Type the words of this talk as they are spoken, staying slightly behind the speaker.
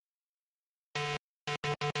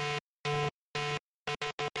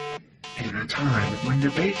time when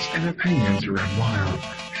debates and opinions run wild.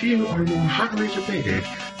 Few are more hotly debated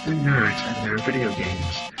than nerds and their video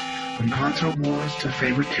games. From console wars to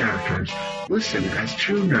favorite characters, listen as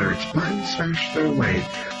true nerds button smash their way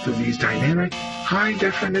through these dynamic,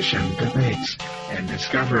 high-definition debates and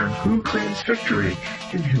discover who claims victory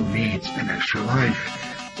and who needs an extra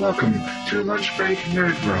life. Welcome to Lunch Break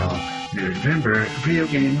Nerd Brawl, Nerdvember Video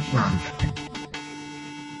Game Month.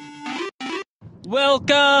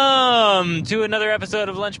 Welcome to another episode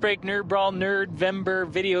of Lunch Break Nerd Brawl Nerdvember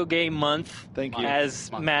Video Game Month. Thank you.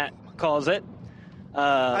 As Matt calls it.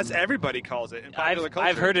 As everybody calls it in popular culture.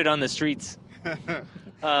 I've heard it on the streets.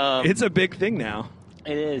 It's a big thing now.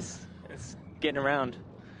 It is. It's getting around.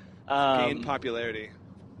 Gained popularity.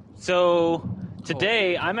 So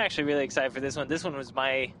today, I'm actually really excited for this one. This one was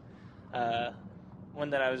my one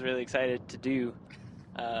that I was really excited to do.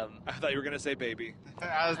 I thought you were going to say baby.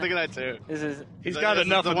 I was thinking that too. He's got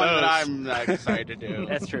enough of the one those. that I'm excited to do.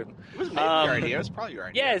 That's true. It was maybe your idea. It was probably your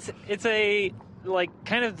idea. Yeah, it's a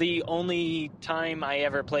kind of the only time I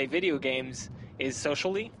ever play video games is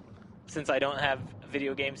socially, since I don't have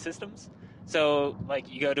video game systems. So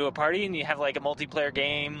you go to a party and you have a multiplayer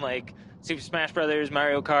game like Super Smash Brothers,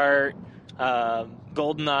 Mario Kart,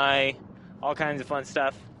 GoldenEye, all kinds of fun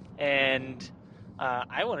stuff. And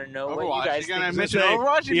I want to know what you guys You're gonna think. mention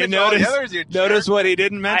Overwatch? You mentioned all the notice, others, you notice jerk. what he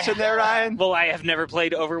didn't mention there, Ryan? Well, I have never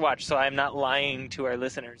played Overwatch, so I'm not lying to our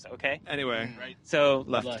listeners, okay? Anyway, So,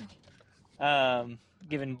 left.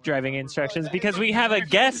 Given driving instructions because we have a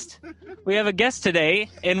guest. We have a guest today,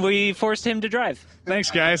 and we forced him to drive.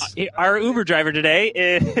 Thanks, guys. Our Uber driver today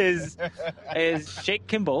is Jake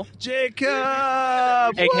Kimball, Jacob!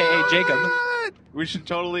 aka Jacob. We should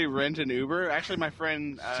totally rent an Uber. Actually, my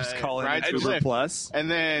friend Just call him rides Uber Lyft. Plus.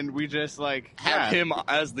 And then we just Have him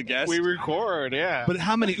as the guest. We record, yeah. But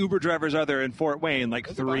how many Uber drivers are there in Fort Wayne? Like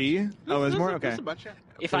There's a 3? bunch. Oh, there's more? Okay. There's a bunch, yeah.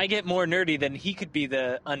 If I get more nerdy, then he could be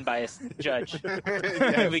the unbiased judge.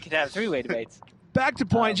 We could have three-way debates. Back to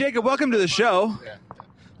point. Jacob, welcome to the show. Yeah.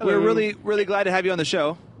 We're really, really glad to have you on the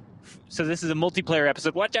show. So this is a multiplayer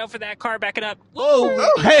episode. Watch out for that car backing up.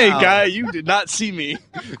 Oh, hey, Wow. guy, you did not see me.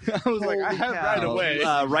 I was like, I have right Cow. away.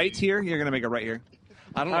 Right here? You're going to make a right here.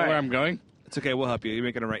 I don't know all where right. I'm going. It's okay. We'll help you. You're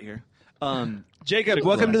making a right here. Jacob,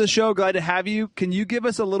 welcome to the show. Glad to have you. Can you give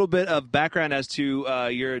us a little bit of background as to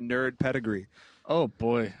your nerd pedigree? Oh,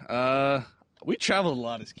 boy. We traveled a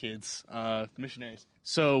lot as kids, missionaries.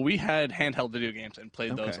 So we had handheld video games and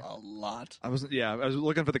played those Okay. a lot. I was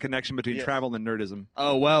looking for the connection between Yes. travel and nerdism.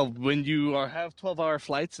 Oh, well, when you have 12-hour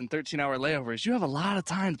flights and 13-hour layovers, you have a lot of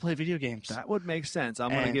time to play video games. That would make sense. I'm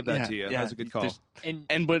going to And, give that yeah, to you. yeah, That's a good call. there's- And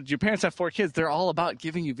And when your parents have 4 kids, they're all about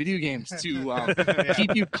giving you video games to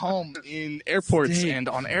keep you calm in airports Stay and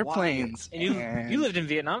on airplanes. and you lived in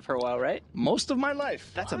Vietnam for a while, right? most of my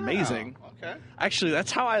life. That's amazing. Okay. Actually,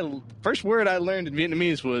 that's how first word I learned in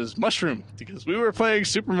Vietnamese was mushroom because we were playing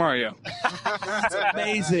Super Mario. That's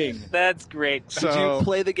amazing. That's great. Did So you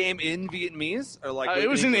play the game in Vietnamese or it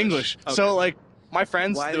was in English. Okay. So my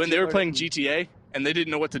friends Why did when you they were learn playing it? GTA and they didn't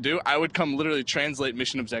know what to do, I would come literally translate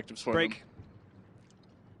mission objectives for break.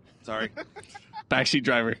 Sorry. them. Backseat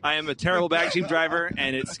driver. I am a terrible backseat driver,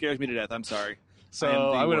 and it scares me to death. I'm sorry. So I am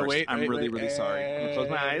the I'm gonna worst. wait. I'm wait, really, wait, really sorry. I'm gonna close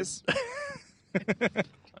my eyes.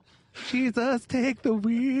 Jesus, take the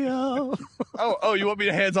wheel. oh, you want me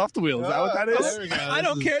to hands off the wheel? Is that what that is? There we go. I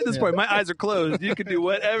don't care at this point. My eyes are closed. You can do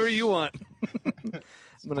whatever you want.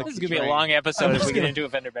 This is gonna be a long episode if we get into a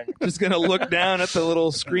fender bender. Just gonna look down at the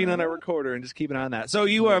little screen on our recorder and just keep an eye on that. So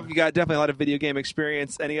you got definitely a lot of video game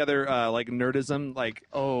experience. Any other nerdism?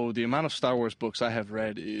 Oh, the amount of Star Wars books I have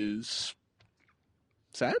read is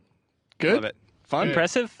sad, good, Love it. fun,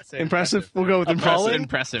 Impressive. impressive. We'll go with Appalling?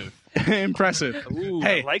 impressive. Impressive. impressive. Ooh,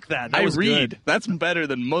 Hey, I like that. I was read. good. That's better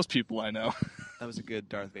than most people I know. That was a good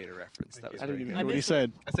Darth Vader reference. That was I very didn't even good. hear what he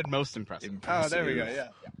said. I said most impressive. Oh, there we go. Yeah.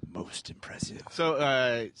 Most impressive.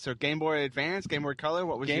 So Game Boy Advance, Game Boy Color,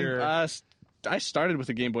 what was your... I started with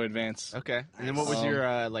a Game Boy Advance. Okay. And then what was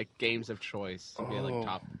your games of choice? If you had, Oh.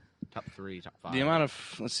 top 3, top 5. The amount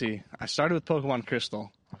of let's see. I started with Pokemon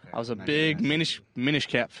Crystal. Okay, I was a nice, big nice. Minish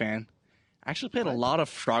Cap fan. I actually played a lot of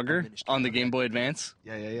Frogger Minish Cap, on the Game Boy Advance.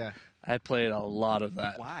 Yeah. I played a lot of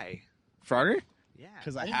that. Why? Frogger? Yeah.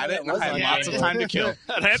 Because I didn't had know it that and was I had on lots the of time to kill.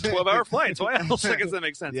 I had 12-hour flights. Why else does that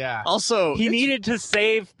make sense? Yeah. Also, He needed to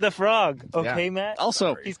save the frog. Okay, Matt?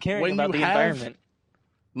 also He's caring when about you the have environment.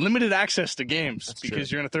 limited access to games That's because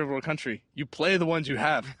true. you're in a third world country. You play the ones you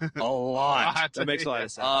have a lot. That makes a lot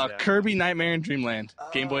of sense. Yeah. Kirby Nightmare in Dreamland,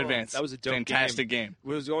 Game Boy Oh, Advance. that was a dope fantastic game. It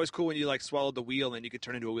was always cool when you swallowed the wheel and you could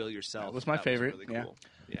turn into a wheel yourself. That was my favorite, really cool.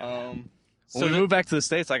 Yeah. When So we the- moved back to the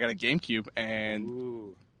States, I got a GameCube, and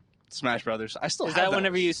Ooh. Smash Brothers. I still Is have that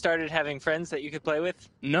whenever those. you started having friends that you could play with?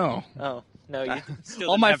 No. Oh no, you still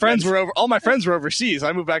All didn't my have friends were over. All my friends were overseas.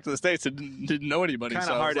 I moved back to the States and didn't know anybody. Kind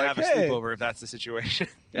so of I hard was to like, have a hey. sleepover if that's the situation.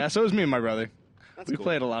 Yeah, so it was me and my brother. That's We cool.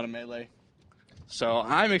 played a lot of Melee. So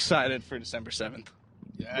I'm excited for December 7th.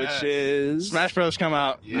 Which is Smash Bros. Come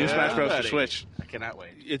out. New Yeah, Smash Bros. for buddy. Switch. I cannot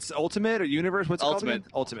wait. It's Ultimate or Universe? What's it called Ultimate. again?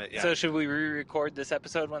 Ultimate. Yeah. So should we re-record this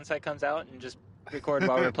episode once that comes out and just record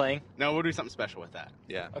while we're playing? No, we'll do something special with that.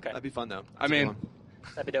 yeah. Okay. That'd be fun though. I mean, That's a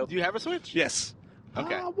good That'd be dope. Do you have a Switch? yes.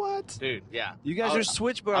 Okay. one. what? Dude, yeah. You guys I'll- are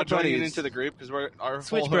Switch I'll join you buddies. into the group because our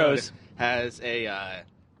Switch whole Bros. hood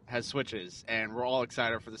has Switches, and we're all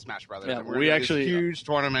excited for the Smash Brothers. Yeah, and we're we gonna do actually- this huge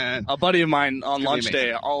tournament. A buddy of mine on gonna be launch day,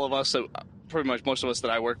 amazing. all of us, so pretty much most of us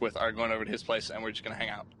that I work with are going over to his place and we're just going to hang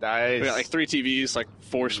out. Nice. We got like 3 TVs, like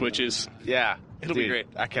 4 Switches. Yeah, It'll be Dude, great.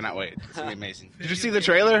 I cannot wait. It's gonna be amazing. Did you see the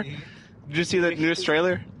trailer? Did you see the newest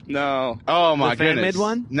trailer? No. Oh my The fan-made goodness!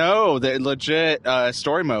 one? No, the legit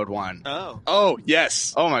story mode one. Oh. Oh,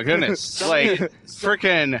 yes. Oh my goodness! like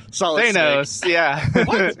freaking Solid Thanos. Yeah.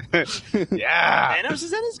 yeah. Thanos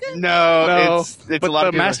is in this game? No, No, it's but a lot the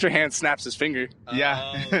of Master Hand snaps his finger.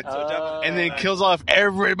 Yeah. and then Uh, kills off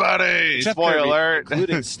everybody. Except Spoiler Kirby. alert.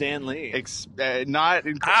 including Stan Lee. Not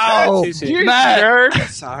Ow! Too soon. You Matt. jerk.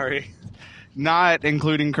 Sorry. Not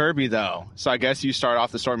including Kirby though. So I guess you start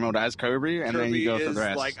off the story mode as Kirby, and then Kirby you go for is the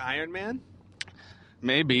rest. like Iron Man.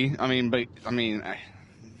 Maybe.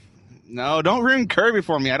 No, don't ruin Kirby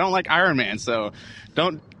for me. I don't like Iron Man, so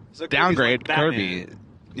don't So Kirby's downgrade like Kirby. Batman.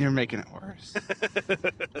 You're making it worse.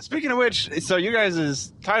 Speaking of which, so you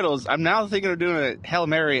guys' titles, I'm now thinking of doing a Hail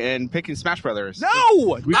Mary and picking Smash Brothers. No,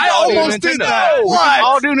 We I could all do almost did Nintendo. that. We could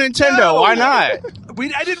all do Nintendo. No. Why not?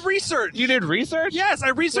 I did research. You did research? Yes, I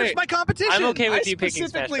researched Wait, my competition. I'm okay with I you picking Smash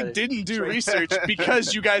specifically Brothers. didn't do research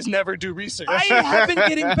because you guys never do research. I have been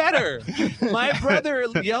getting better. My brother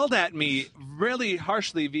yelled at me really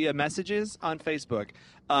harshly via messages on Facebook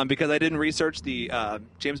because I didn't research the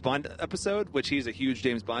James Bond episode, which he's a huge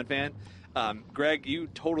James Bond fan. Greg, you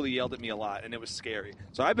totally yelled at me a lot, and it was scary.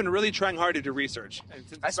 So I've been really trying hard to do research. And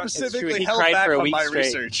I true. specifically He held cried back for a on week my straight.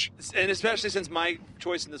 research. And especially since my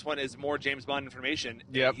choice in this one is more James Bond information,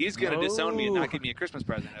 Yep. he's going to disown me and No. not give me a Christmas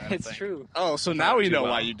present. I don't It's think. true. Oh, so Not now we too know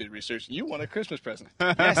well. why you did research. You want a Christmas present.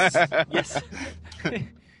 Yes. Yes.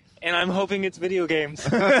 And I'm hoping it's video games.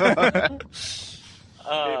 It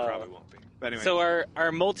probably won't be. But anyway. So our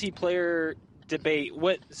multiplayer debate.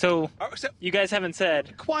 So So you guys haven't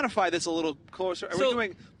said. quantify this a little closer. Are we So-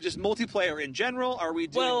 doing just multiplayer in general? Are we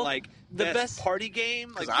doing Well, like the best best- party game?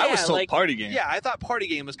 Like, Because I was Yeah, told like- party game. yeah, I thought party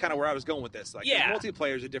game was kind of where I was going with this. Like, Yeah.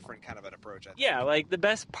 multiplayer is a different kind of an approach. I think. Yeah, like the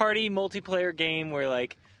best party multiplayer game where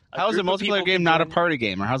like. How is a group of people multiplayer game can not a join- party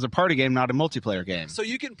game? Or how's a party game not a multiplayer game? So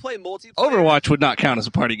you can play multiplayer. Overwatch would not count as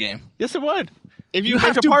a party game. Yes, it would. If you, have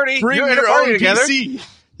make a to party, bring you're in a your party own together. PC.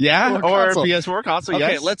 Yeah, Or or console. PS4 console.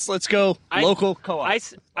 Okay, yes. let's go I- local co-op. I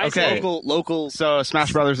Okay. say, local. So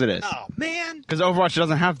Smash Brothers it is. Oh man, Because Overwatch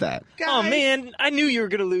doesn't have that. oh guys. man, I knew you were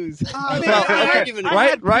gonna lose. Oh, man, Well, I okay. had- I Ryan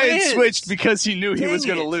had plans. switched because he knew he was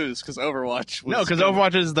Dang going to it. lose because Overwatch was No, because gonna-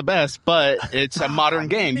 Overwatch is the best, but it's a modern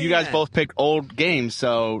game. You guys man. both picked old games,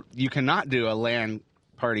 so you cannot do a LAN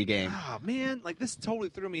party game. Oh man, like this totally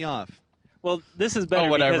threw me off. Well, this is better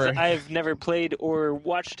whatever. because I've never played or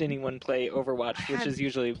watched anyone play Overwatch, I which had is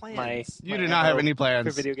usually plans. my. You my do not have MO any for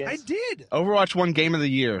plans. video games. I did. Overwatch won Game of the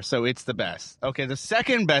Year, so it's the best. Okay, the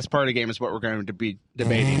second best party game is what we're going to be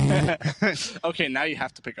debating. Okay, now you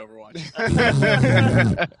have to pick Overwatch.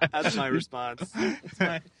 That's my response. It's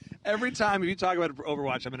my, every time if you talk about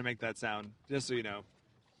Overwatch, I'm going to make that sound, just so you know.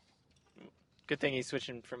 Good thing he's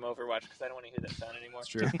switching from Overwatch because I don't want to hear that sound anymore. It's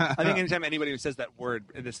true. I think anytime anybody says that word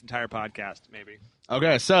in this entire podcast, maybe.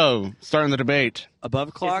 Okay, so starting the debate.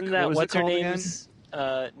 Above clock? Isn't that what was what's it her called name's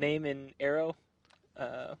name in Arrow?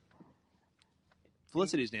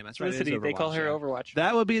 Felicity's name. That's right. it is Felicity. They call Overwatch, her yeah. Overwatch.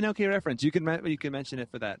 That would be an okay reference. You can mention it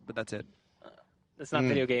for that, but that's it. That's not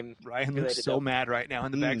video game. Ryan looks related, so though. mad right now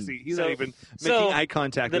in the back seat. He's So- not even so making eye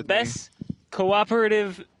contact The with best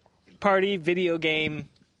cooperative party video game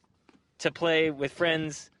to play with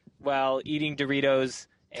friends while eating Doritos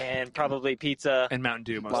and probably pizza, me. And Mountain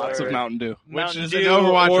Dew. Most Lots likely. of Mountain Dew. Mountain is Dew, an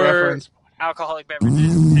Overwatch or reference. alcoholic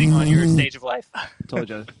beverages, depending on your stage of life. Told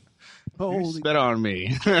you. Holy Spit on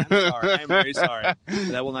me. I'm sorry. I'm very sorry.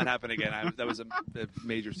 That will not happen again. That was a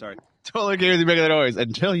major sorry. Totally agree with you making that noise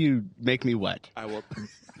until you make me wet. I will.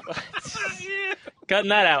 Cutting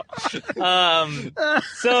that out.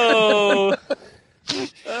 So,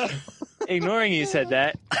 ignoring you said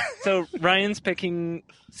that. So Ryan's picking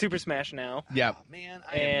Super Smash now. Yeah. Man,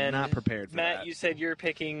 I am And not prepared for Matt, that. you said you're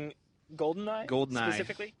picking GoldenEye? GoldenEye.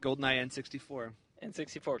 Specifically? GoldenEye N64.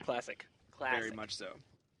 N64 classic. Very much so.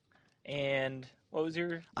 And what was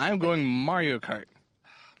your I'm going Mario Kart.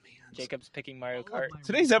 Jacob's picking Mario Kart?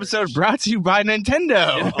 Today's episode brought to you by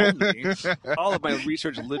Nintendo. If only. All of my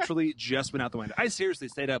research literally just went out the window. I seriously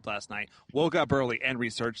stayed up last night, woke up early, and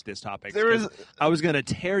researched this topic. I was going to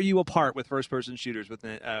tear you apart with first-person shooters with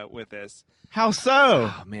this. How so?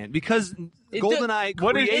 Oh man, because GoldenEye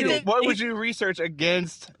What created. what would you research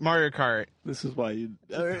against Mario Kart? This is why you.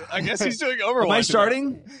 I guess he's doing Overwatch. Am I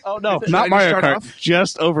starting? Oh no, Not Mario start Kart, off?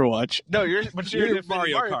 just Overwatch. no, you're You're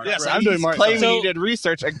Mario Kart, Yes, right? I'm doing He's Mario claiming Kart. he did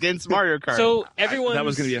research against Mario Kart. So everyone That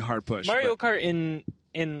was going to be a hard push. Mario but- Kart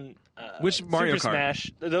in Which Mario Super Kart?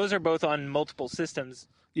 Smash. Those are both on multiple systems.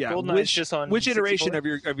 Yeah, GoldenEye's just on which iteration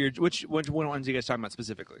 64? of your which ones are you guys talking about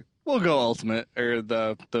specifically? We'll go Ultimate or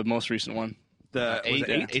the most recent one. The was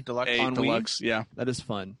it 8 Deluxe. 8 On Wii? Deluxe, yeah, That is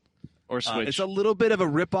fun. or Switch. It's a little bit of a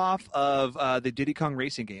ripoff of the Diddy Kong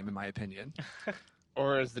racing game, in my opinion.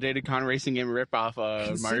 Or is the Diddy Kong racing game ripoff of Mario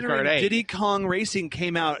Considering Kart 8? Diddy Kong Racing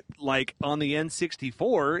came out like on the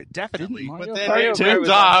N64, definitely. Didn't But then Mario it Kart turns was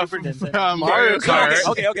on off Super Nintendo. from Mario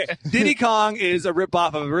Kart. Okay. Diddy Kong is a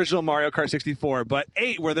ripoff of original Mario Kart 64, but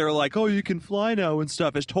 8, where they were like, "Oh, you can fly now" and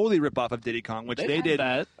stuff, is totally ripoff of Diddy Kong, which they did.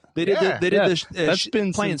 that. They did. Yeah. They did the That's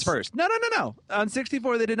been planes since- first. No. On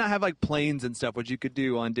 64, they did not have like planes and stuff, which you could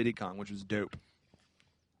do on Diddy Kong, which was dope.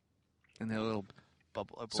 And their little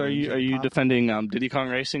bubble. So are you pop. defending Diddy Kong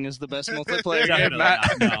Racing as the best multiplayer No, game?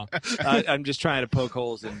 no. I'm just trying to poke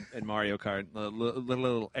holes in Mario Kart. A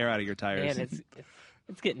little air out of your tires. Man,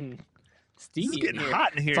 it's getting steamy. It's getting in here.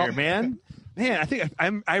 hot in here, man. Man, I think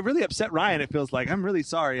I really upset Ryan. It feels like I'm really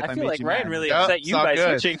sorry if I I feel made like you Ryan mad. really Yep, upset you it's all by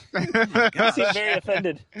good. switching. He seemed very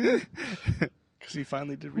offended. Because he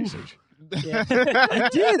finally did research. Yeah. I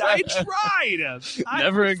did. I tried.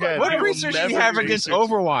 Never again. What I will research do you never have against research.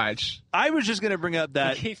 Overwatch? I was just gonna bring up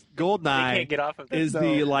that They GoldenEye can't get off of this. is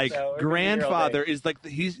the like so we're gonna be here all day. grandfather. Is like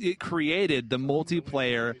it created the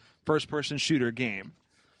multiplayer first-person shooter game.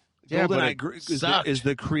 Yeah, but GoldenEye it sucked. is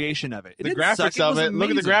the creation of it. It The didn't suck, graphics of was it. Look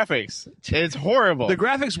at the amazing. graphics. It's horrible. The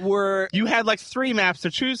graphics were. You had like 3 maps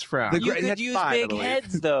to choose from. The You It could had use 5, I big believe.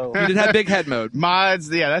 heads though. You did have big head mode. Mods,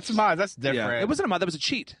 yeah, that's mods. That's different. Yeah, it wasn't a mod. That was a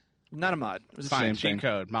cheat, not a mod. It was a Fine, cheat. cheat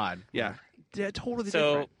code mod. Yeah, totally So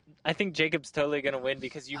different. I think Jacob's totally gonna win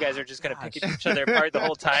because you guys are just gonna pick each other apart the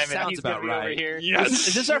whole time, and Sounds he's gonna about be over right. here.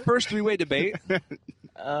 Is this our first three-way debate? No,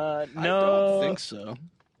 I don't think so.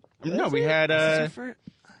 No, we had Is this our fir-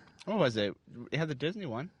 what was it? We had the Disney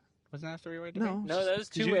one. Wasn't that a 3-way debate? No, No, that was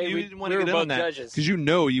 'Cause two-way. You We- didn't want we to were get in on both that judges. because you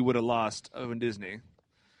know you would have lost in Disney.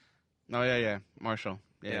 Oh yeah, Marshall.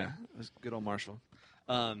 Yeah. It was good old Marshall.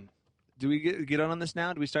 Do we get on this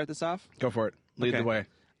now? Do we start this off? Go for it. Lead Okay. the way.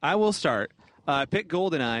 I will start. Pick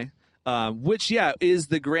GoldenEye, which is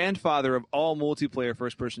the grandfather of all multiplayer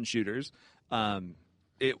first-person shooters.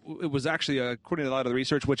 It was actually, according to a lot of the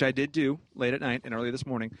research, which I did do late at night and early this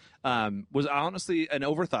morning, was honestly an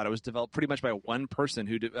overthought. It was developed pretty much by one person,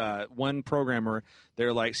 one programmer.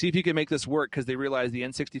 They're like, see if you can make this work, because they realized the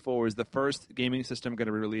N64 was the first gaming system going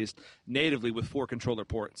to be released natively with 4 controller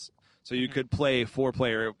ports. So you could play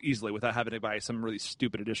 4-player easily without having to buy some really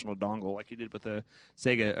stupid additional dongle like you did with the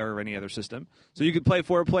Sega or any other system. So you could play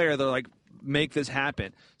 4-player. They're like, make this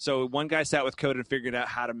happen. So one guy sat with code and figured out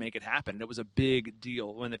how to make it happen. And it was a big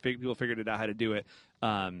deal when people figured it out how to do it.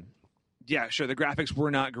 Yeah, sure, the graphics were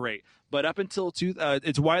not great. But up until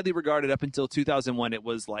it's widely regarded up until 2001, it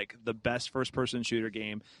was like the best first-person shooter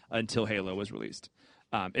game until Halo was released.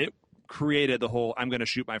 It created the whole "I'm going to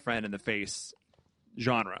shoot my friend in the face"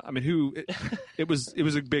 genre. I mean, it was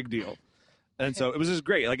a big deal, and so it was just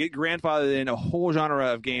great. Like it grandfathered in a whole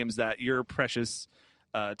genre of games that your precious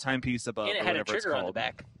timepiece above, and it or had a whatever it's trigger on the called.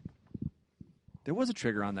 back. There was a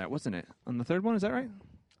trigger on that, wasn't it? On the third one, is that right?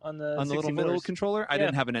 On the On the little 64s. middle controller. I Yeah.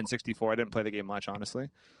 didn't have an N64. I didn't play the game much, honestly.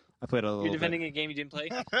 I played it a little. You're bit. defending a game you didn't play.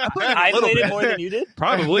 I played it more than you did.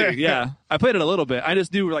 Probably, yeah. I played it a little bit. I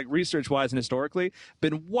just knew, like, research-wise and historically,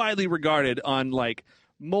 been widely regarded on, like,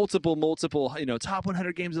 multiple, top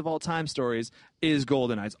 100 games of all time stories is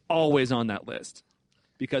GoldenEye. It's always on that list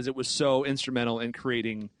because it was so instrumental in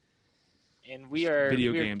creating And we're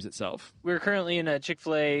games itself. We're currently in a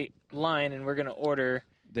Chick-fil-A line, and we're gonna order,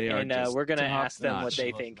 They are and just we're gonna top ask them what notch.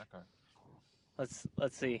 they think.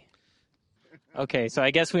 Let's see. Okay, so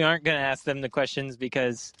I guess we aren't gonna ask them the questions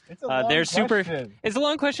because they're super. It's a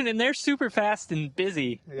long question, and they're super fast and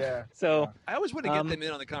busy. Yeah. So I always want to get Um, them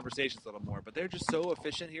in on the conversations a little more, but they're just so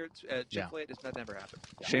efficient here at Chick-fil-A. It's not never happened.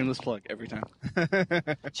 Shameless plug every time.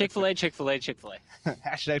 Chick-fil-A, Chick-fil-A, Chick-fil-A.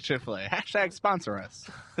 Hashtag Chick-fil-A. Hashtag sponsor us.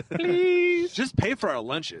 Please just pay for our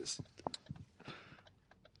lunches,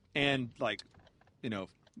 and like,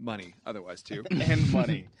 money otherwise too. And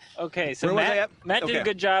money. Okay, so Where was I at? Matt did Okay. a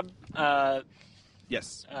good job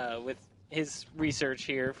Yes, with his research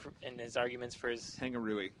here and his arguments for his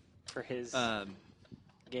Hangarui.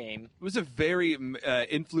 game. It was a very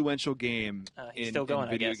influential game He's in still going,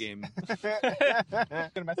 I video guess. game.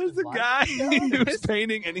 There's There's a guy who was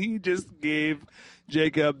painting, and he just gave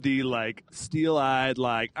Jacob the steel-eyed,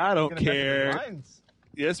 I don't care.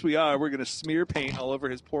 Yes, we are. We're going to smear paint all over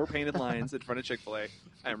his poor painted lines in front of Chick-fil-A.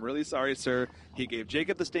 I'm really sorry, sir. He gave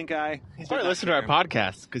Jacob the stink eye. He's probably listening to our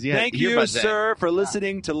podcast because Thank you, sir, for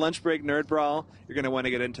listening to Lunch Break Nerd Brawl. You're going to want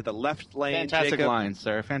to get into the left lane. Fantastic Jacob lines,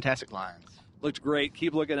 sir. Fantastic lines. looked great.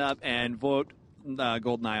 Keep looking up and vote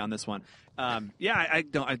GoldenEye on this one. I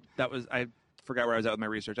forgot where I was at with my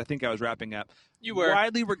research. I think I was wrapping up. You were.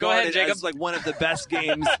 Widely Go ahead, regarded Jacob. as one of the best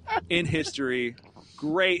games in history.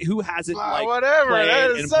 Great. Who hasn't whatever. played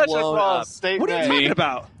That is and such a blown false up? statement. What are you talking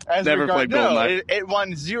about? Never played GoldenEye. It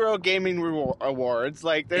won 0 gaming awards.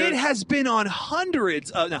 It has been on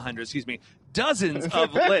dozens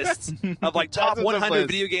of lists of top Dozens of 100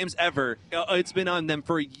 lists. video games ever. It's been on them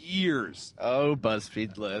for years. Oh,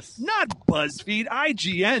 BuzzFeed list. Not BuzzFeed,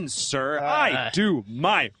 IGN, sir. I do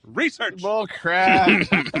my research. Bull crap.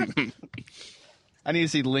 I need to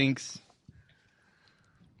see links.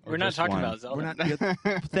 We're not talking about Zelda. We're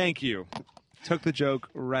not. Thank you. Took the joke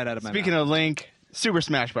right out of my Speaking mouth. of Link, Super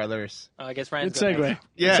Smash Brothers. I guess Good Ryan's going segue. next.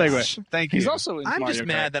 Yes. Good segue. Thank you. He's also in I'm Mario just Kart.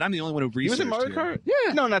 mad that I'm the only one who He was researched in Mario here. Kart?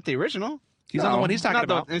 Yeah. No, not the original. He's on the one he's talking not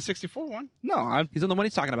about. the N64 one. No, He's on the one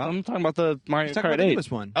he's talking about. I'm talking about the Mario He's talking Kart about the 8.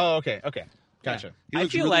 newest one. Oh, okay. Gotcha. He I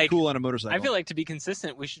looks feel really like- cool on a motorcycle. I feel like to be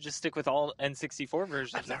consistent, we should just stick with all N64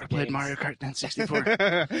 versions. I've of never the played games. Mario Kart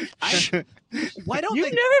N64. Why don't You've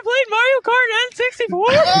they? never played Mario Kart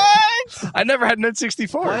N64? I never had an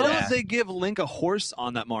N64. Why Yeah. don't they give Link a horse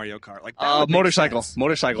on that Mario Kart? That would make Motorcycle. sense.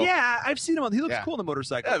 Motorcycle. Yeah, I've seen him. He looks Yeah. cool on the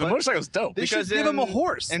motorcycle. Yeah, the but motorcycle's dope. They should Because give him a in-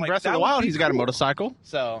 horse. In Like, Breath of that the would Wild, be he's got a cool. motorcycle.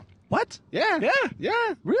 So, What? yeah. Yeah.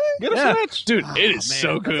 Really? Get a Yeah. Switch. Dude, it is man.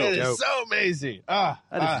 so cool. It Dope. is so amazing. That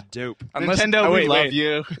is dope. Nintendo, we love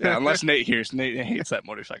you. Yeah, unless Nate hears. Nate hates that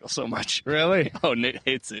motorcycle so much. Really? Oh, Nate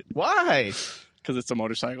hates it Why? because it's a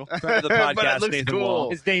motorcycle. Friend of the But podcast, it looks Nathan cool.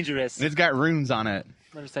 Wall. It's dangerous. And it's got runes on it.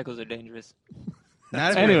 Motorcycles are dangerous.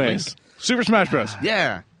 Not Anyways, Super Smash Bros.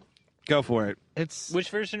 Yeah. Go for it. It's, Which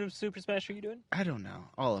version of Super Smash are you doing? I don't know.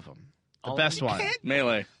 All of them. The All of best them? one.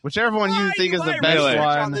 Melee. Whichever one you Why think do is the I best research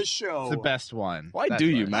one. on this show? It's the best one. Why That's do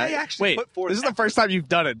you, what- Matt? I actually Wait, put forth this is the first time you've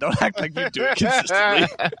done it. Don't act like you do it consistently.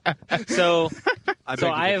 So, I so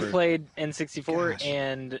beg to I have differ. played N64 Gosh.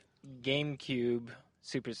 and GameCube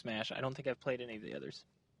Super Smash. I don't think I've played any of the others.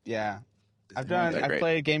 Yeah. I've They're I've great.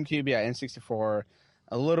 played GameCube, yeah, N64,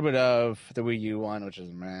 a little bit of the Wii U one, which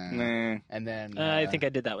is meh. Nah. And then I think I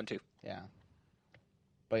did that one too. yeah.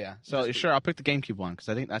 But yeah, so sure, I'll pick the GameCube one because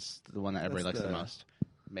I think that's the one that everybody That's likes the the- most.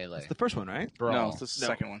 Melee. It's the first one, right? Brawl. No, it's the No.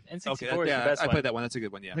 second one. N64 Okay, is the yeah, best I one. played that one. That's a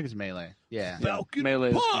good one. I Yeah. think it's Melee. Yeah. Falcon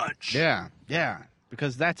Melee is Punch. Yeah.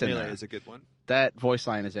 Because that's in Melee there. is a good one. That voice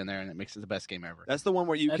line is in there, and it makes it the best game ever. That's the one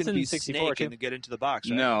where you That's can in be 64 Snake too. and get into the box.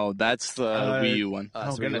 Right? No, that's the Wii U one.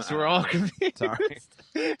 Oh, so goodness, you- we're all confused. Sorry.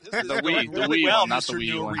 The Wii one, not the Wii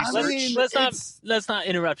U one. Let's not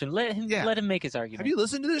interrupt him. Let him make his Have argument. you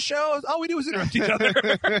listened to this show? All we do is interrupt each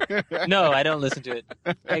other. No, I don't listen to it.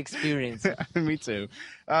 I experience it. Me too.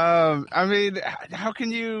 I mean, how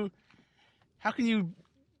can you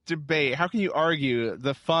debate? How can you argue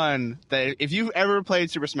the fun that if you've ever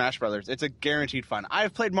played Super Smash Brothers, it's a guaranteed fun.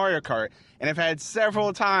 I've played Mario Kart and I've had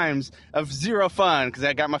several times of zero fun because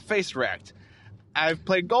I got my face wrecked. I've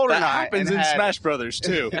played GoldenEye. That happens and in had- Smash Brothers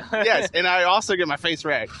too. Yes, and I also get my face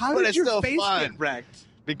wrecked. How but did it's your still face fun get wrecked?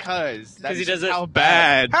 because that's he just does it how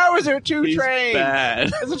bad. How is there two He's trains? bad.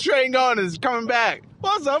 There's a train going. It's coming back.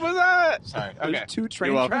 What's up with that? Sorry. Okay. There's two train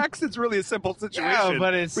You're welcome. tracks. It's really a simple situation. Yeah,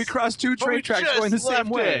 but it's we crossed two But train we tracks just going the same left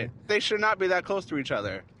way. it. They should not be that close to each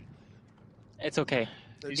other. It's okay.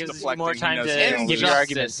 It He's gives you deflecting, more he time knows to he's gonna give lose. your Injustice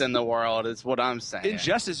arguments. in the world is what I'm saying.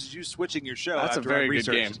 Injustice is you switching your show. That's a after very I good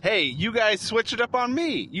researched. game. Hey, you guys switched it up on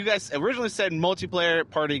me. You guys originally said multiplayer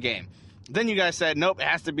party game. Then you guys said, nope, it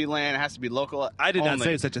has to be LAN, it has to be local. I did not only.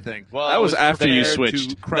 say such a thing. Well, That was I after you prepared to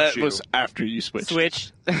switched. crush That you. was after you switched.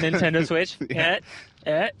 Switch, Nintendo Switch. Yeah.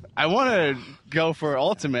 I want to go for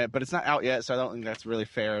Ultimate, but it's not out yet, so I don't think that's really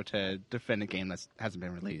fair to defend a game that hasn't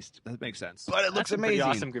been released. That makes sense. But it That's looks some pretty amazing.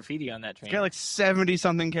 awesome graffiti on that It's train. got like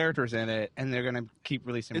 70-something characters in it, and they're going to keep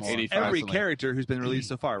releasing It's more. every constantly. character who's been released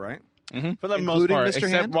so far, right? For the most Including part, Mr.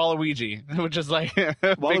 except Hand? Waluigi, which is like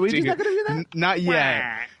Waluigi's not going to do that? Not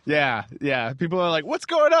yet. Yeah. People are like, "What's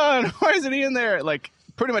going on? Why isn't he in there?" Like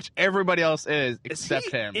pretty much everybody else is Is except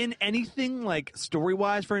he him. in anything like story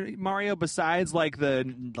wise for Mario besides like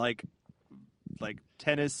the like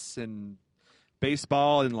tennis and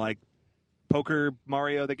baseball and like poker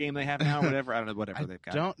Mario, the game they have now, whatever. I don't know, whatever they've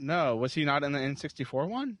got. Don't know. Was he not in the N64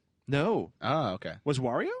 one? No. Oh, okay. Was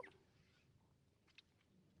Wario?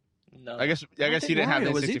 No, I guess don't he think didn't have the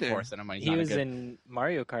Wario was N64, either. so that might he not was good. in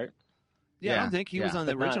Mario Kart. Yeah, I Yeah, don't think he was yeah. on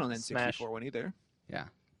the But not original N64 Smash. one either.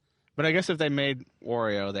 But I guess if they made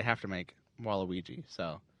Wario, they have to make Waluigi.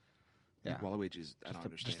 So yeah, Waluigi's. I don't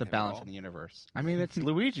understand. just the him at balance all. in the universe. I mean, it's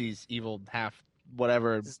Luigi's evil half,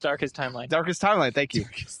 whatever. It's Darkest Timeline. Darkest Timeline. Thank you.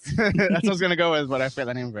 That's what I was gonna go with, but I forgot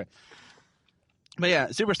the name of it. But yeah,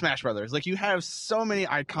 Super Smash Brothers. Like, you have so many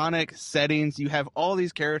iconic settings. You have all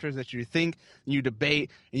these characters that you think, you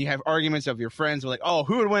debate, and you have arguments of your friends. Who are like, oh,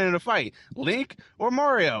 who would win in a fight, Link or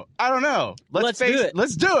Mario? I don't know. Let's do it.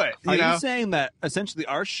 Let's do it. Are You know? you saying that essentially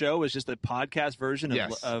our show is just a podcast version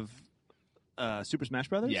Yes. of Super Smash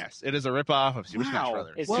Brothers? Yes, it is a ripoff of Super Smash Wow.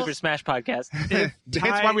 Brothers. It's Well- Super Smash Podcast.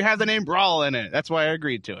 That's why we have the name Brawl in it. That's why I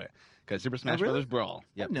agreed to it. Because Super Smash really? Brothers Brawl. I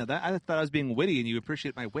Yep. didn't know that. I thought I was being witty, and you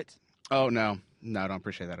appreciate my wit. Oh, no. No, I don't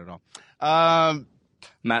appreciate that at all.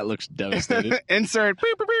 Matt looks devastated. Insert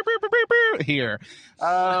beep, beep, beep, beep, beep, beep, here.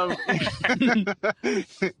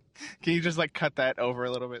 Can you just like cut that over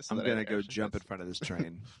a little bit? So I'm that gonna it go actually jump in fits? front of this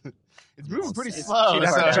train. It's moving pretty It's slow. too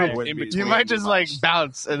far So away. you might just like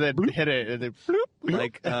bounce and then hit it and then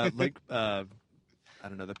bloop. I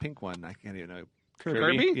don't know, the pink one. I can't even know.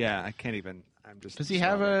 Kirby? Yeah, I can't even. I'm just. Does he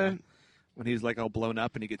have a? when he's like all blown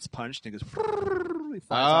up and he gets punched and he goes. He flies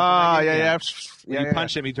Oh off the thing? yeah. When you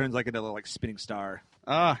punch him, he turns like into a little like spinning star.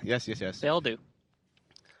 Ah, yes. They all do.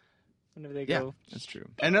 Whenever they Yeah. go. That's true.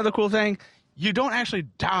 Another cool thing, you don't actually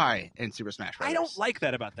die in Super Smash Bros. I don't like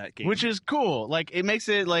that about that game. Which is cool. Like, it makes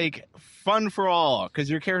it like fun for all because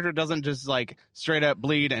your character doesn't just like straight up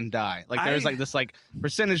bleed and die. Like, there's like this like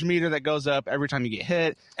percentage meter that goes up every time you get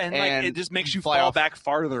hit. and and it just makes you fly fall off. back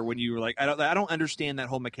farther when you were like, I don't understand that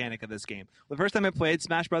whole mechanic of this game. The first time I played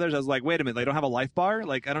Smash Brothers, I was like, wait a minute, they don't have a life bar.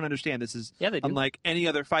 Like, I don't understand. This is Yeah, they do. unlike any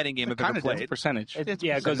other fighting game I've ever kinda do. played. Percentage.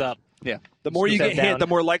 Yeah, it goes up. The more you Step get hit, down. the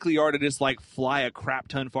more likely you are to just like fly a crap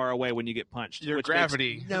ton far away when you get punched. Your which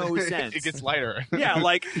gravity. makes no sense. It gets lighter. Yeah,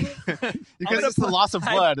 like because it's the loss of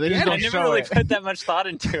blood. They just I don't never show really it. put that much thought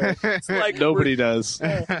into it. it's like Nobody does.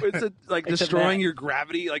 It's like Except destroying Matt. your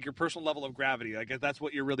gravity, like your personal level of gravity. Like that's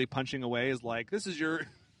what you're really punching away. Is like this is your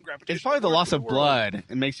gravitational. It's probably the force loss of of the world. blood.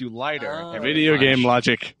 It makes you lighter. Oh. every Video punch. game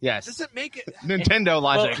logic. Yes. Does it make it? Nintendo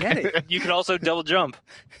logic. Get it. You could also double jump.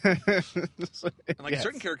 And like Yes.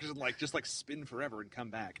 certain characters like just like spin forever and come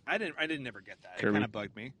back. I didn't never get that. It Kirby. kind of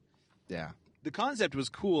bugged me. Yeah. The concept was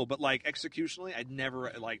cool, but like executionally, I'd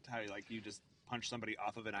never liked how like you just punch somebody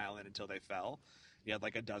off of an island until they fell. You had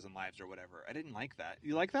like a dozen lives or whatever. I didn't like that.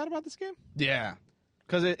 You like that about this game? Yeah.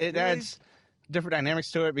 Because it adds different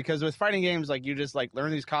dynamics to it. Because with fighting games, like you just like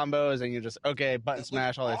learn these combos and you just button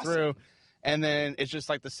smash all the way awesome. through, and then it's just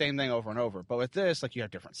like the same thing over and over. But with this, like you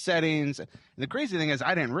have different settings. And the crazy thing is,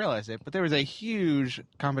 I didn't realize it, but there was a huge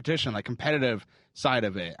competition, like competitive side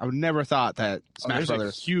of it. I would never thought that Smash There's a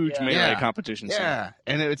Brothers. huge Yeah. melee Yeah. competition. scene. Yeah,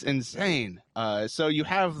 and it's insane. So you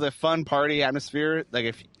have the fun party atmosphere. Like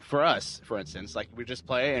if for us, for instance, like we just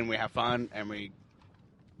play and we have fun and we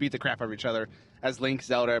beat the crap out of each other as Link,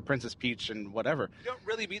 Zelda, Princess Peach, and whatever. You don't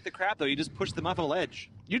really beat the crap though. You just push them off a ledge.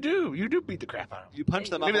 You do beat the crap out of them. You punch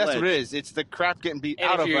them Maybe off a that's ledge. what it is. It's the crap getting beat And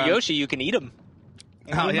out if of you're them. Yoshi, you can eat them.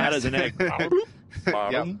 Oh, That yes. is an egg.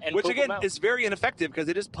 Yep. And Which poop again 'em out. is very ineffective because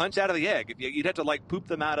they just punch out of the egg. You'd have to like poop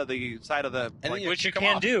them out of the side of the. then like, you Which you come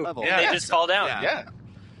can off do. level. They Yeah. just fall down. Yeah. Yeah,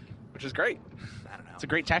 which is great. I don't know. It's a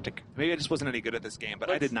great tactic. Maybe I just wasn't any good at this game, but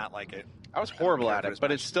I did not like it. I was horrible care at for it, as but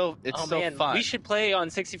much. it's still Oh still man, fun. we should play on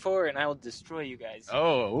 64, and I will destroy you guys.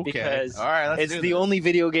 Oh, okay. Because all right, let's it's do the this. only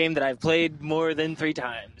video game that I've played more than 3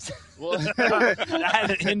 times. Well, I had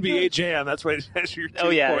an NBA Jam. That's what. That's your 2 Oh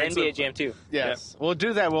yeah, points NBA of- Jam 2. yes, we'll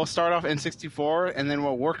do that. We'll start off in 64, and then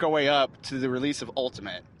we'll work our way up to the release of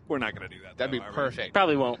Ultimate. We're not going to do that. That'd though, be are we? perfect.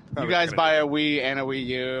 Probably won't. You Probably guys not buy gonna a Wii and a Wii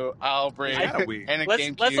U. I'll bring I got a Wii. and a Let's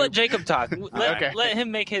GameCube. let Jacob talk. Okay. Let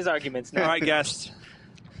him make his arguments do it. now. All right, guest.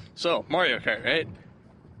 So Mario Kart, right?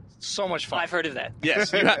 So much fun. I've heard of that.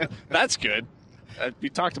 Yes, that's good. We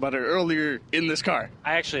talked about it earlier in this car.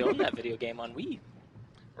 I actually own that video game on Wii.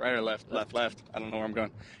 Right or left? Left. I don't know where I'm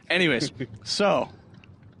going. Anyways, so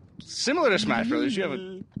similar to Smash Brothers, you have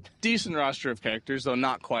a decent roster of characters, though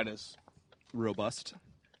not quite as. Robust.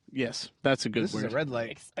 Yes, that's a good This is word. a red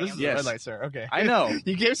light. Expand. This is Yes. a red light, sir. Okay. I know.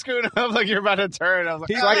 You keep screwing up like you're about to turn. I was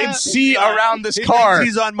like, So I can "Ah." see around this He car.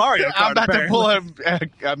 thinks he's on Mario Kart. I'm about to apparently.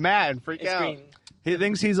 pull a mad freak It's out. green. He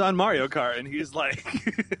thinks he's on Mario Kart, and he's like,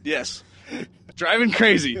 Yes. Driving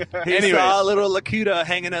crazy. he Anyways, saw little Lakuta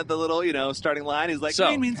hanging at the little, starting line. He's like, So-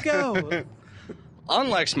 green means go.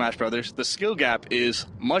 unlike Smash Brothers, the skill gap is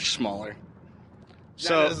much smaller. Not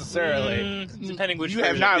So necessarily. Depending which You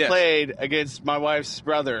have version. not Yes. played against my wife's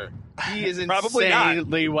brother. He is Probably not.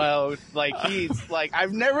 insanely well. Like he's like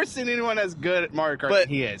I've never seen anyone as good at Mario Kart But than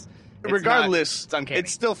he is. It's regardless, not- it's uncanny.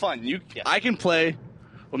 it's still fun. Yes. I can play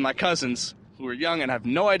with my cousins who are young and have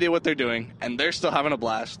no idea what they're doing, and they're still having a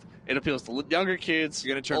blast. It appeals to younger kids,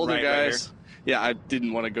 You're gonna turn older right guys. Yeah, I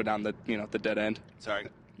didn't want to go down the the dead end. Sorry.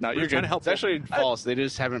 No, We're you're trying good. to help. It's actually false. They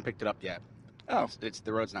just haven't picked it up yet. Oh, It's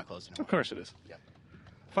the road's not closed enough. of course it is.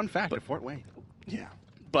 Fun fact of Fort Wayne. Yeah,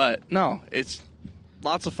 but no, it's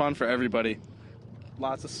lots of fun for everybody.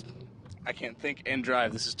 Lots of. I can't think and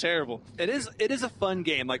drive. This is terrible. It is a fun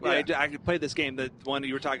game. Like Yeah. I played this game, the one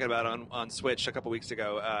you were talking about on Switch a couple weeks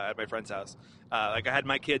ago at my friend's house. Like I had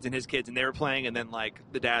my kids and his kids, and they were playing, and then like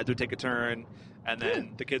the dads would take a turn, and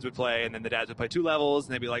then the kids would play, and then the dads would play 2 levels,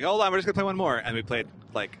 and they'd be like, "Hold on, we're just gonna play one more," and we played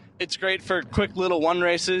like It's great for quick little one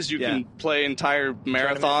races. You Yeah. can play entire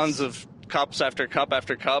marathons of cups after cup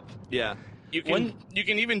after cup. yeah. You can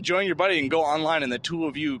even join your buddy and go online, and the two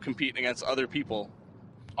of you compete against other people.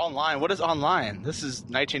 Online. What is online? This is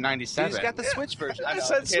 1997. He's got the Switch version. I I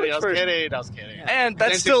said was Switch kidding. I was version. kidding. I was kidding. And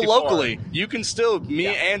that's Then still 64. locally. You can still,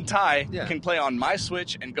 and Ty Yeah. can play on my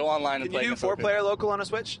Switch and go online and Can play you do against other 4-player local on a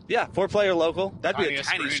Switch? people. Yeah, 4-player local. That'd be a Tiniest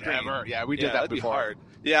tiny screen screen. ever. Yeah, we did Yeah, that that'd be before. hard.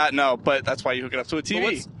 Yeah, no, but that's why you hook it up to a But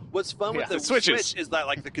TV. what's fun with Yeah, the it switches. Switch is that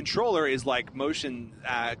like the controller is like motion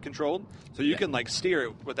controlled, so you can like steer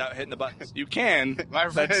it without hitting the buttons. You can. My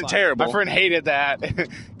That's friend, terrible. My friend hated that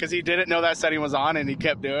because he didn't know that setting was on, and he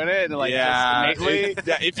kept doing it. And like, yeah, just innately,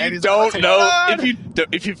 if and you he's don't always know, like,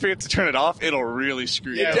 if you forget to turn it off, it'll really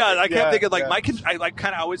screw you. It does. I kept Yeah, thinking like yeah. I like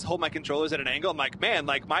kind of always hold my controllers at an angle. I'm like, man,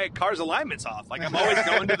 like my car's alignment's off. Like I'm always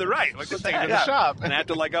going to the right. Like what's Take it that? to the shop. And I have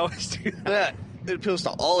to like always do that. Yeah, it appeals to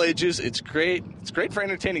all ages. It's great. It's great for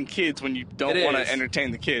entertaining kids when you don't It want is. to entertain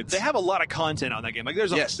the kids. They have a lot of content on that game. Like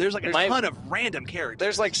there's Yes. there's like a My- ton of random characters.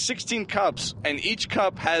 There's like 16 cups, and each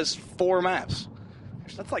cup has 4 maps.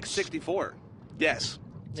 That's like 64. Yes.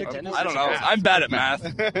 Nintendo's I don't know. just- I'm bad at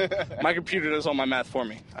math. My computer does all my math for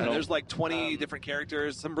me. I And don't. there's like 20 different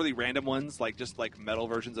characters. Some really random ones, like just like metal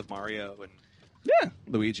versions of Mario and Yeah.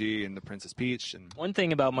 Luigi and the Princess Peach. And One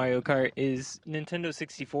thing about Mario Kart is Nintendo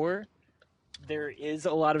 64. There is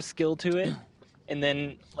a lot of skill to it, and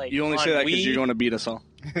then like You only on say that because Wii- you're going to beat us all.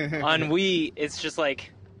 on Wii, it's just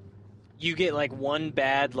like you get like one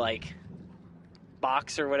bad like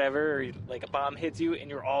box or whatever, or like a bomb hits you, and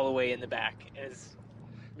you're all the way in the back. And it's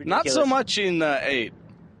Not so ridiculous. much in 8.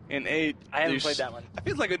 In 8, I haven't there's- played that one. I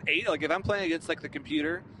feel like an 8, like if I'm playing against like the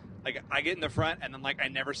computer, like I get in the front and then like I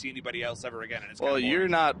never see anybody else ever again. And it's Well, kinda you're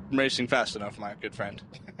boring. not racing fast enough, my good friend.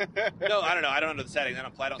 No, I don't know. I don't know the settings. I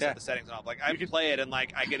don't play. I don't Yeah. set the settings off. Like I play it and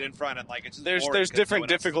like I get in front and like it's just There's boring because different no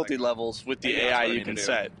one else is, difficulty like- levels with the Maybe that's AI what I you need to can do.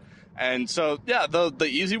 set. And so, yeah, the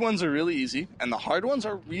easy ones are really easy, and the hard ones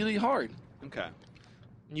are really hard. Okay.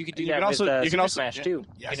 You could do You that can also- with you can Super also- Smash yeah. too.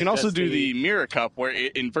 You can also do the Mirror Cup, where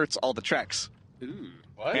it inverts all the tracks. Ooh.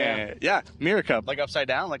 What? Yeah, Mirror Cup. Like upside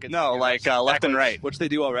down? Like it's, No, like left and right. Which they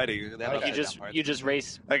do already. They have Okay. You just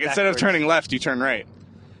race. Like instead of backwards. turning left, you turn right.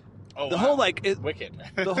 Oh, the wow. whole like Wicked.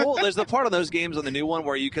 the whole there's the part on those games on the new one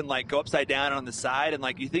where you can like go upside down on the side and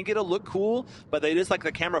like you think it'll look cool, but they just like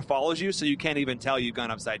the camera follows you so you can't even tell you've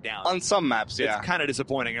gone upside down. On some maps, yeah. It's kind of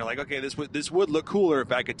disappointing. You're like, okay, this would look cooler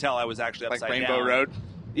if I could tell I was actually Like upside Rainbow down. Road.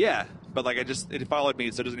 Yeah, but like it followed me,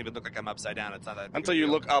 so it doesn't even look like I'm upside down. It's not that big Until of a you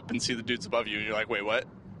deal. look up and see the dudes above you, and you're like, wait, what?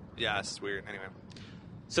 Yeah, this is weird. Anyway,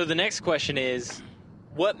 So the next question is,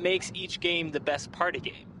 what makes each game the best party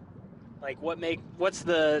game? Like, what's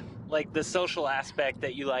the social aspect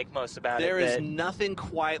that you like most about there it? is that- nothing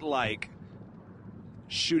quite like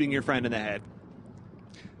shooting your friend in the head.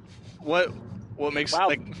 What makes Wow.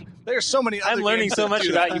 like? There's so many. Other I'm learning games so that much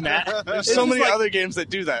do about that. you, Matt. There's This so is many like- other games that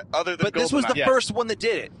do that, other than But this was the GoldenEye. Yes. first one that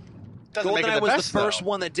did it. Doesn't make it GoldenEye the was best, the first though.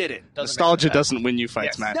 one that did it. Doesn't Nostalgia make it the best. doesn't win you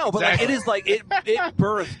fights, Yes. Matt. No, but Exactly. like, it is like it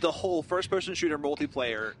birthed the whole first-person shooter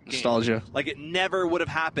multiplayer game. Nostalgia. Like it never would have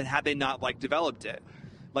happened had they not like developed it.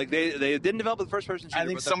 Like they didn't develop the first-person shooter. I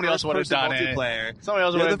think but the somebody else would have first-person done it. multiplayer. Somebody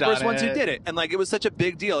else would They're have the done first ones who it. did it, and like it was such a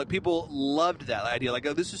big deal. Like people loved that idea. Like,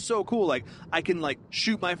 oh, this is so cool. Like I can like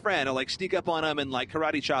shoot my friend or like sneak up on him and like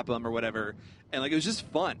karate chop him or whatever. And like it was just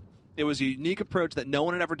fun. It was a unique approach that no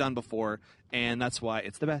one had ever done before, and that's why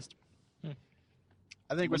it's the best.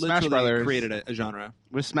 I think with Literally Smash Brothers, created a genre.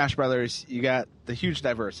 with Smash Brothers, you got the huge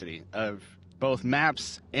diversity of both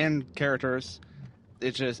maps and characters.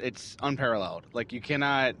 It's unparalleled. Like you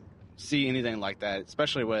cannot see anything like that,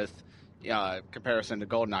 especially with comparison to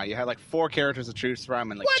GoldenEye. You had like 4 characters to choose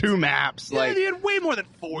from and like 2 maps. Yeah, Like you had way more than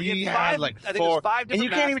 4. you You had had 5, like I think 4, it was 5 and different you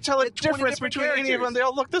can't maps even tell the with 20 difference different between any of them. characters. They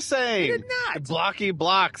all look the same. They did not. Blocky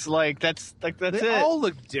blocks. Like that's They it. all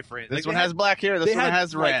look different. This Like, one they has had- black here. This they one had,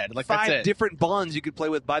 has red. Like 5 that's it. different bonds you could play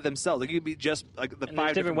with by themselves. Like you could be just like the And 5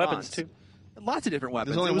 there's different weapons bonds. too. Lots of different weapons.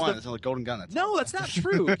 There's only It was one. the- There's only golden gun. No, that's not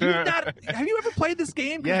true. Have you ever played this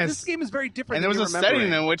game? 'Cause Yes. This game is very different. And there than was a you're setting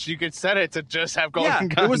remembering. in which you could set it to just have golden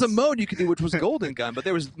guns. There was a mode you could do which was golden gun, but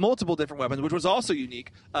there was multiple different weapons, which was also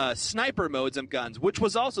unique. Sniper modes of guns, which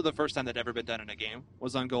was also the first time that ever been done in a game,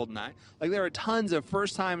 was on GoldenEye. Like there are tons of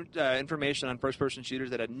first-time information on first-person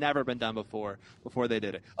shooters that had never been done before they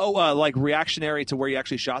did it. Oh, like reactionary to where you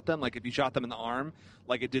actually shot them. Like if you shot them in the arm,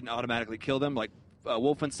 like it didn't automatically kill them. Like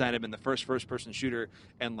Wolfenstein had been the first-person shooter,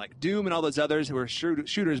 and like Doom and all those others who were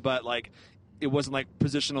shooters, but like it wasn't like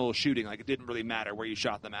positional shooting. Like it didn't really matter where you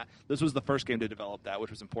shot them at. This was the first game to develop that,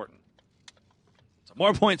 which was important. So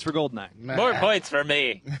more points for GoldenEye. More points for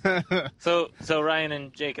me. So Ryan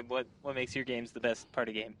and Jacob, what makes your games the best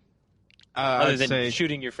party game other I'd than say,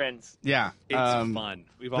 shooting your friends? yeah, It's fun.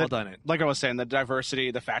 We've all done it. Like I was saying, the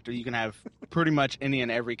diversity, the fact that you can have pretty much any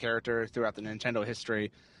and every character throughout the Nintendo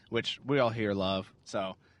history, which we all here love.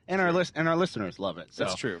 So, and our listeners love it. So,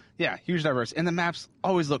 That's true. Yeah, huge diversity, and the maps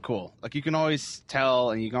always look cool. Like you can always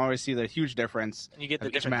tell, and you can always see the huge difference. And you get the of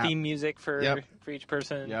each different map. theme music for Yep. each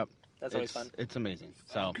person. Yep, That's always fun. It's amazing.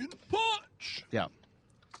 So, Punch. yeah,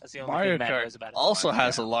 That's the only Mario thing Matt Kart knows about it. also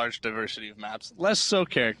has a large diversity of maps, less so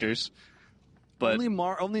characters, but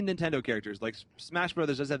Only Nintendo characters. Like Smash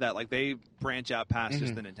Brothers does have that. Like they branch out past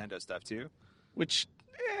just Mm-hmm. the Nintendo stuff too. which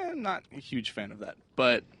I'm not a huge fan of that.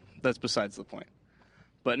 But that's besides the point.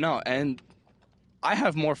 But no, and I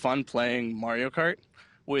have more fun playing Mario Kart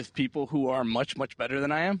with people who are much, much better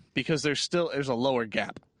than I am because there's a lower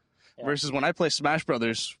gap. Yeah. Versus when I play Smash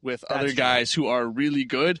Brothers with That's other true. guys who are really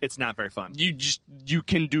good, It's not very fun. you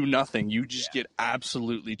can do nothing. You just get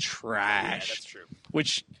absolutely trashed. that's true.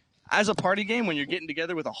 Which, as a party game, when you're getting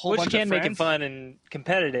together with a whole Which bunch can of make friends, it fun and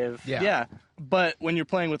competitive. Yeah. But when you're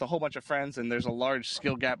playing with a whole bunch of friends and there's a large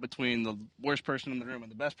skill gap between the worst person in the room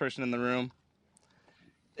and the best person in the room,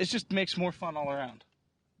 it just makes more fun all around.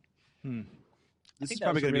 This I is think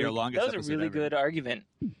probably going to be our That longest was a episode really ever. good argument.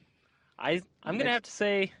 I'm going to have to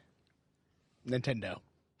say Nintendo.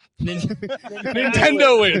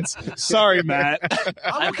 Nintendo wins. Sorry, Matt.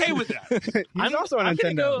 I'm okay with that. He's also a I'm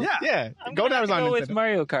gonna Nintendo. go- yeah. I'm gonna GoldenEye have was to on go Nintendo. with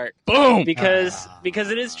Mario Kart Boom. because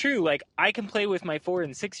it is true. Like I can play with my 4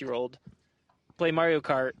 and 6-year-old, play Mario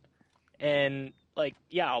Kart, and like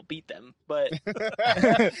I'll beat them. But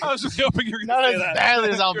I was just hoping you were Not going to as say that. bad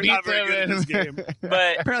as I'll You're beat not very good at them this in. game.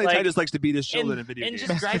 like, Apparently, Ty just likes to beat his children in video and games.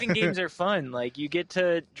 just driving games are fun. Like you get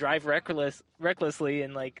to drive recklessly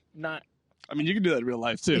and like not. I mean, you can do that in real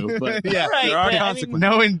life too. But Yeah. Right, there are but, I mean, consequences.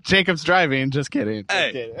 Knowing Jacob's driving, just kidding.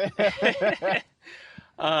 Hey.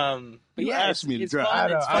 But You yeah, asked me to it's drive. fun. I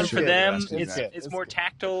know, It's I'm fun for kidding. them. That's It's okay. it's more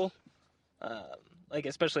tactile. Like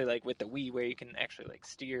especially like with the Wii where you can actually like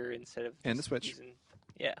steer instead of And the just Switch. using-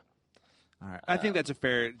 yeah. All right. I think that's a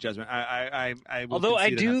fair judgment. I will Although I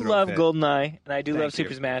concede in that do throw love fit. GoldenEye and I do Thank love Super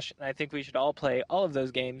you. Smash and I think we should all play all of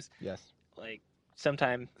those games Yes. like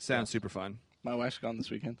sometime Sounds super fun. my wife's gone this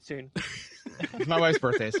weekend. soon. It's my wife's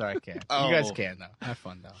birthday, so I can't. Oh. You guys can, though. Have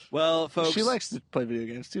fun, though. Well, folks, She likes to play video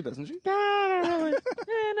games too, doesn't she?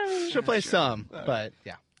 She'll play some, but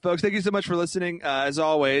yeah. folks, thank you so much for listening. As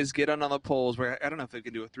always, get on the polls. I don't know if we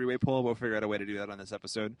can do a 3-way poll, but we'll figure out a way to do that on this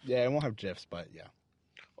episode. Yeah, it won't have GIFs, but yeah.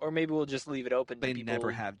 Or maybe we'll just leave it open to They people.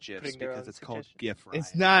 never have GIFs putting their because own it's called suggestions. GIF. Riot.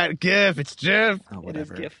 It's not GIF, it's GIF. Oh, It is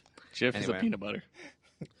whatever. GIF. Jif is a Anyway. peanut butter.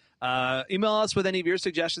 Email us with any of your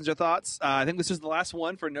suggestions or thoughts. I think this is the last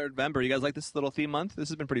one for November. You guys like this little theme month? This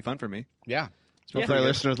has been pretty fun for me. Yeah. Yeah. Hopefully our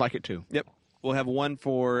listeners like it, too. Yep. We'll have one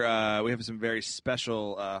for, we have some very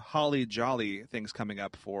special Holly Jolly things coming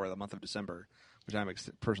up for the month of December, which I'm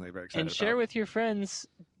personally very excited And share about. with your friends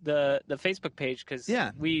the Facebook page because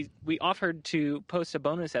Yeah. we offered to post a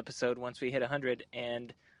bonus episode once we hit 100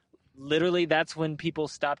 and literally that's when people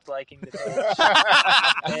stopped liking the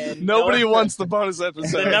page. And Nobody no- wants the bonus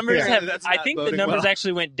episode. the numbers Yeah, have that's I not think the boding numbers well.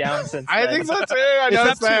 actually went down since I then. think so, too. I It's up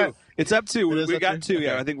noticed that. 2. It's up 2. It is We up got 2? 2.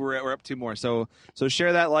 Yeah, Okay. I think we're up 2 more. So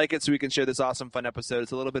share that, like it, so we can share this awesome, fun episode.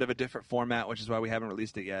 It's a little bit of a different format, which is why we haven't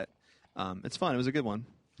released it yet. It's fun. It was a good one.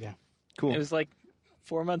 Yeah. Cool. It was like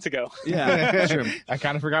 4 months ago. Yeah, that's true. I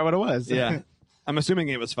kind of forgot what it was. Yeah. I'm assuming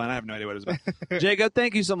it was fun. I have no idea what it was about. Jacob,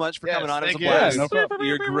 thank you so much for Yes, coming on. It was a thank you. blast. Yeah, no problem.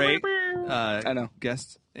 You're great I know.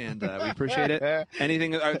 guest. and we appreciate it.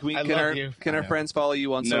 Anything? Can our friends follow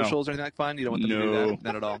you on No. socials or anything like fun? You don't want them to do No. that?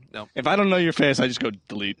 Not at all. No. If I don't know your face, I just go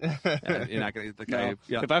delete. You're not gonna. The guy. No.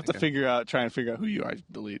 Yeah, If I have to okay. try and figure out who you are,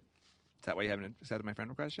 delete. Is that why you haven't accepted my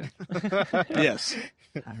friend request yet? Yes.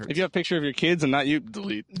 That hurts. If you have a picture of your kids and not you,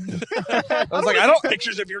 delete. I was like, I don't.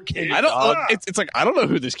 pictures of your kids. I don't. It's like I don't know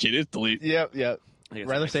who this kid is. Delete. Yep. I guess that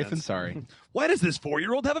Rather makes safe than sense. sorry. Why does this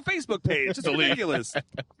 4-year-old have a Facebook page? It's ridiculous.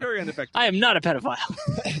 Very ineffective. I am not a pedophile.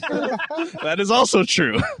 That is also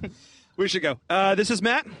true. We should go. This is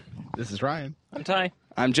Matt. This is Ryan. I'm Ty.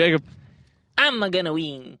 I'm Jacob. I'm gonna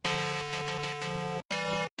win.